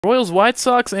Royals White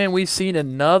Sox, and we've seen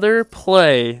another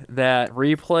play that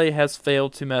replay has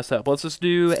failed to mess up. Let's just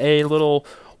do a little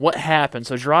what happened.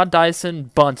 So Gerard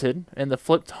Dyson bunted, and the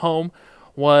flipped home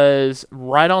was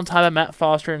right on time of Matt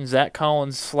Foster, and Zach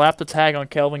Collins slapped the tag on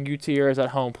Kelvin Gutierrez at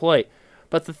home plate.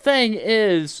 But the thing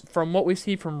is, from what we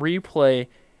see from replay,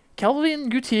 Kelvin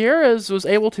Gutierrez was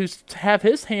able to have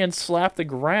his hand slap the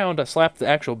ground, slap the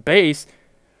actual base,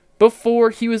 before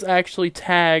he was actually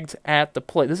tagged at the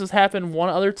plate. This has happened one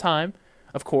other time,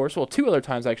 of course. Well, two other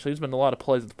times, actually. There's been a lot of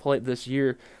plays at the plate this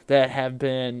year that have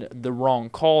been the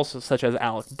wrong calls, such as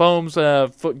Alec Bohm's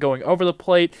foot going over the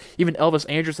plate, even Elvis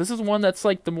Andrus. This is one that's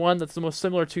like the one that's the most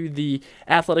similar to the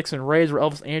Athletics and Rays, where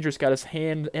Elvis Andrus got his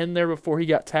hand in there before he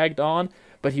got tagged on,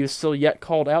 but he was still yet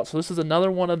called out. So this is another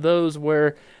one of those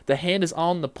where the hand is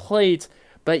on the plate,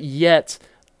 but yet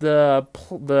the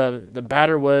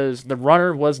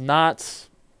runner was not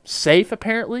safe,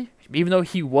 apparently, even though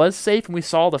he was safe, and we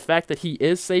saw the fact that he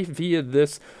is safe via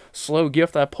this slow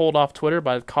gif that I pulled off Twitter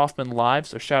by Kaufman Live,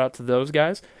 so shout out to those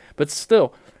guys. But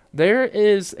still, there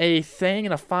is a thing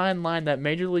and a fine line that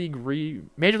Major League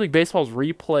Baseball's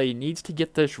replay needs to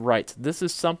get this right. This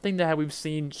is something that we've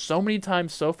seen so many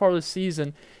times so far this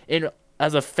season, and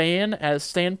as a fan, as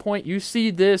standpoint, you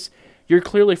see this, you're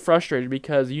clearly frustrated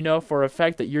because you know for a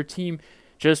fact that your team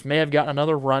just may have gotten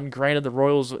another run. Granted, the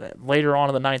Royals later on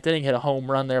in the ninth inning hit a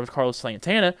home run there with Carlos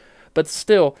Santana, but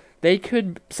still, they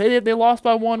could say that they lost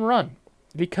by one run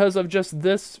because of just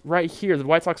this right here. The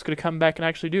White Sox could have come back and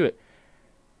actually do it.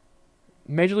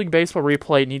 Major League Baseball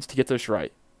replay needs to get this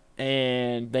right,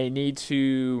 and they need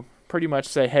to pretty much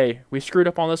say, hey, we screwed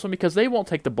up on this one, because they won't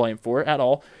take the blame for it at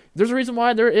all. There's a reason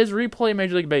why there is replay in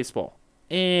Major League Baseball.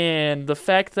 And the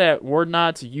fact that we're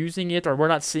not using it, or we're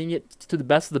not seeing it to the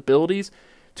best of the abilities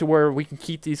to where we can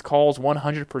keep these calls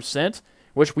 100%,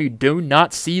 which we do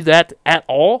not see that at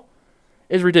all,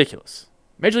 is ridiculous.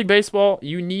 Major League Baseball,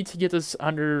 you need to get this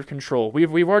under control.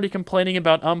 We've already complaining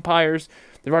about umpires.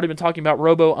 They've already been talking about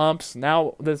robo-umps.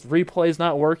 Now this replay is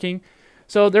not working.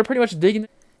 So they're pretty much digging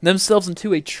themselves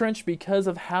into a trench because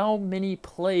of how many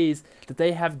plays that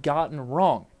they have gotten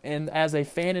wrong. And as a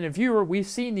fan and a viewer, we've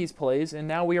seen these plays, and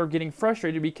now we are getting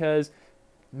frustrated because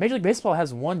Major League Baseball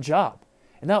has one job,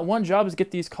 and that one job is get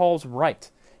these calls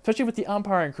right, especially with the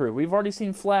umpiring crew. We've already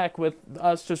seen flack with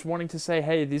us just wanting to say,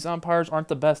 hey, these umpires aren't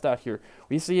the best out here.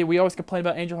 We always complain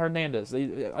about Angel Hernandez.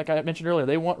 Like I mentioned earlier,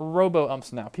 they want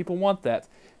robo-umps now. People want that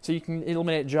so you can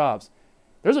eliminate jobs.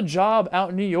 There's a job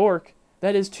out in New York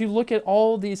that is to look at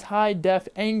all these high-def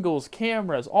angles,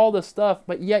 cameras, all this stuff,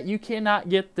 but yet you cannot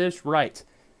get this right.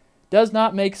 Does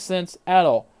not make sense at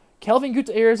all. Kelvin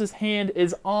Gutierrez's hand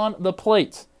is on the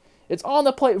plate. It's on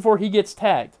the plate before he gets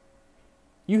tagged.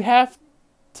 You have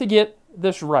to get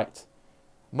this right.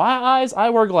 My eyes, I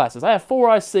wear glasses. I have 4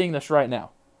 eyes seeing this right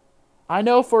now. I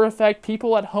know for a fact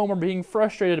people at home are being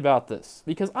frustrated about this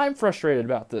because I'm frustrated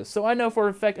about this. So I know for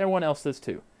a fact everyone else is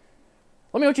too.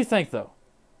 Let me know what you think, though.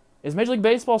 Is Major League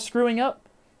Baseball screwing up?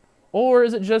 Or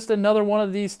is it just another one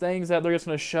of these things that they're just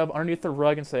going to shove underneath the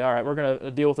rug and say, all right, we're going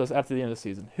to deal with this after the end of the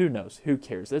season? Who knows? Who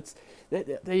cares?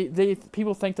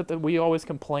 People think that we always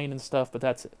complain and stuff, but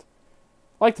that's it.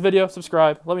 Like the video,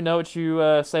 subscribe. Let me know what you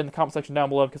say in the comment section down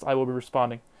below because I will be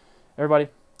responding. Everybody,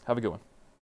 have a good one.